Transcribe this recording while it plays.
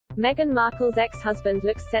Meghan Markle's ex-husband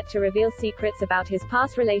looks set to reveal secrets about his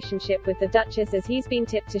past relationship with the Duchess as he's been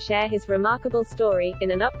tipped to share his remarkable story,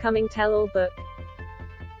 in an upcoming tell-all book.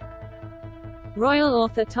 Royal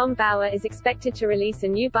author Tom Bower is expected to release a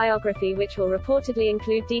new biography which will reportedly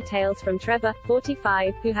include details from Trevor,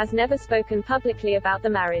 45, who has never spoken publicly about the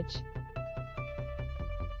marriage.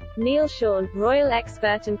 Neil Sean, royal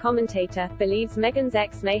expert and commentator, believes Meghan's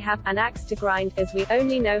ex may have an axe to grind, as we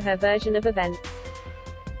only know her version of events.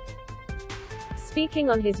 Speaking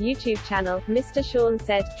on his YouTube channel, Mr. Sean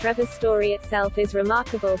said, Trevor's story itself is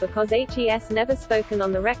remarkable because he's never spoken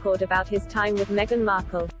on the record about his time with Meghan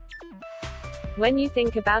Markle. When you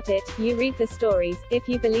think about it, you read the stories, if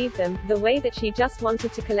you believe them, the way that she just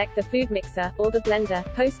wanted to collect the food mixer, or the blender,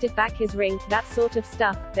 posted back his ring, that sort of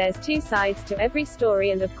stuff. There's two sides to every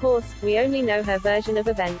story and of course, we only know her version of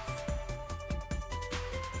events.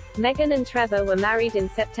 Meghan and Trevor were married in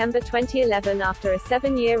September 2011 after a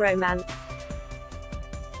 7-year romance.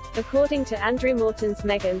 According to Andrew Morton's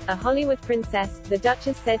Meghan, a Hollywood princess, the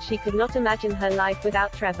Duchess said she could not imagine her life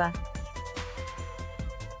without Trevor.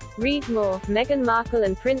 Read more. Meghan Markle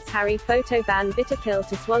and Prince Harry photo ban bitter pill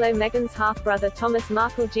to swallow. Meghan's half-brother Thomas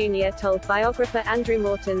Markle Jr. told biographer Andrew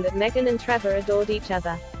Morton that Meghan and Trevor adored each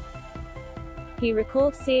other. He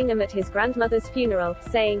recalled seeing him at his grandmother's funeral,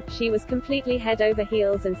 saying, "She was completely head over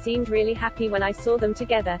heels and seemed really happy when I saw them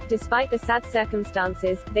together. Despite the sad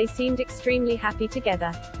circumstances, they seemed extremely happy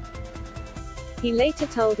together." He later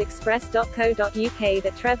told Express.co.uk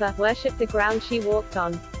that Trevor worshipped the ground she walked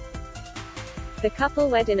on. The couple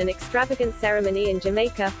wed in an extravagant ceremony in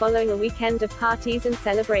Jamaica following a weekend of parties and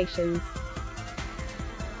celebrations.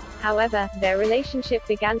 However, their relationship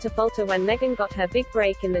began to falter when Meghan got her big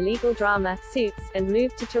break in the legal drama, Suits, and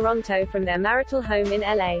moved to Toronto from their marital home in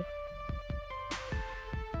LA.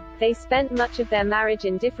 They spent much of their marriage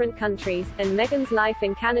in different countries, and Meghan's life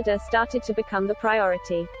in Canada started to become the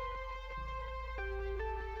priority.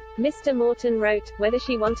 Mr. Morton wrote, whether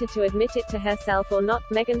she wanted to admit it to herself or not,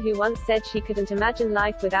 Meghan, who once said she couldn't imagine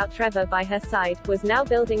life without Trevor by her side, was now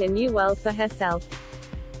building a new world for herself.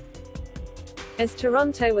 As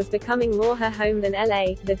Toronto was becoming more her home than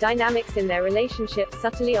LA, the dynamics in their relationship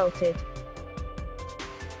subtly altered.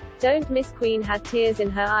 Don't Miss Queen had tears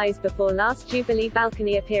in her eyes before last Jubilee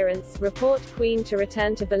balcony appearance. Report, Queen to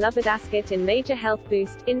return to beloved Ascot in major health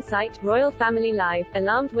boost. Insight, Royal Family Live.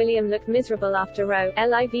 Alarmed William looked miserable after Roe,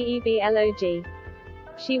 liveblog.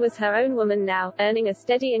 She was her own woman now, earning a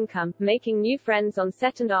steady income, making new friends on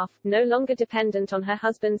set and off, no longer dependent on her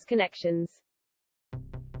husband's connections.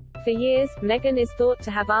 For years, Meghan is thought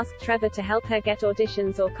to have asked Trevor to help her get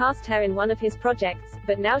auditions or cast her in one of his projects,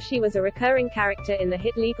 but now she was a recurring character in the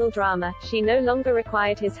hit legal drama, she no longer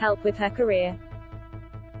required his help with her career.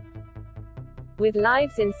 With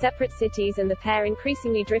lives in separate cities and the pair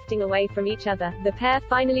increasingly drifting away from each other, the pair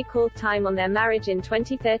finally called time on their marriage in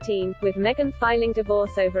 2013, with Meghan filing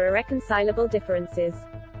divorce over irreconcilable differences.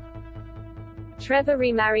 Trevor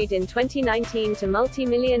remarried in 2019 to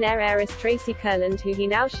multi-millionaire heiress Tracy Kurland, who he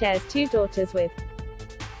now shares 2 daughters with.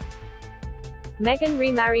 Meghan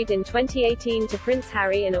remarried in 2018 to Prince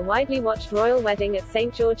Harry in a widely watched royal wedding at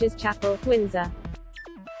St. George's Chapel, Windsor.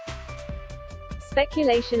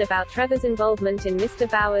 Speculation about Trevor's involvement in Mr.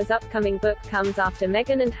 Bower's upcoming book comes after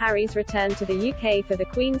Meghan and Harry's return to the UK for the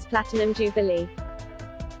Queen's Platinum Jubilee.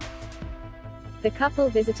 The couple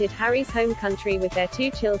visited Harry's home country with their 2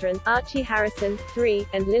 children, Archie Harrison, 3,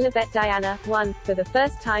 and Lilibet Diana, 1, for the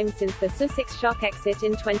first time since the Sussex shock exit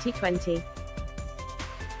in 2020.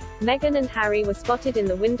 Meghan and Harry were spotted in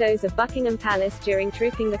the windows of Buckingham Palace during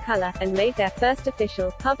Trooping the Colour, and made their first official,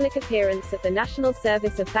 public appearance at the National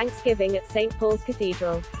Service of Thanksgiving at St. Paul's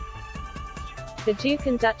Cathedral. The Duke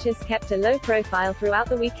and Duchess kept a low profile throughout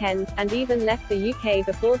the weekend, and even left the UK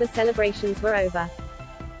before the celebrations were over.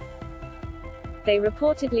 They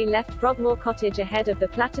reportedly left Frogmore Cottage ahead of the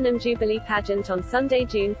Platinum Jubilee pageant on Sunday,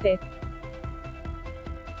 June 5.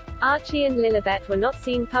 Archie and Lilibet were not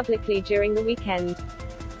seen publicly during the weekend.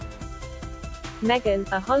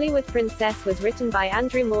 Meghan, a Hollywood Princess was written by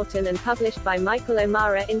Andrew Morton and published by Michael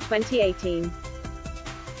O'Mara in 2018.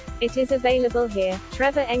 It is available here.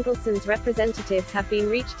 Trevor Engelson's representatives have been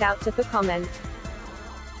reached out to for comment.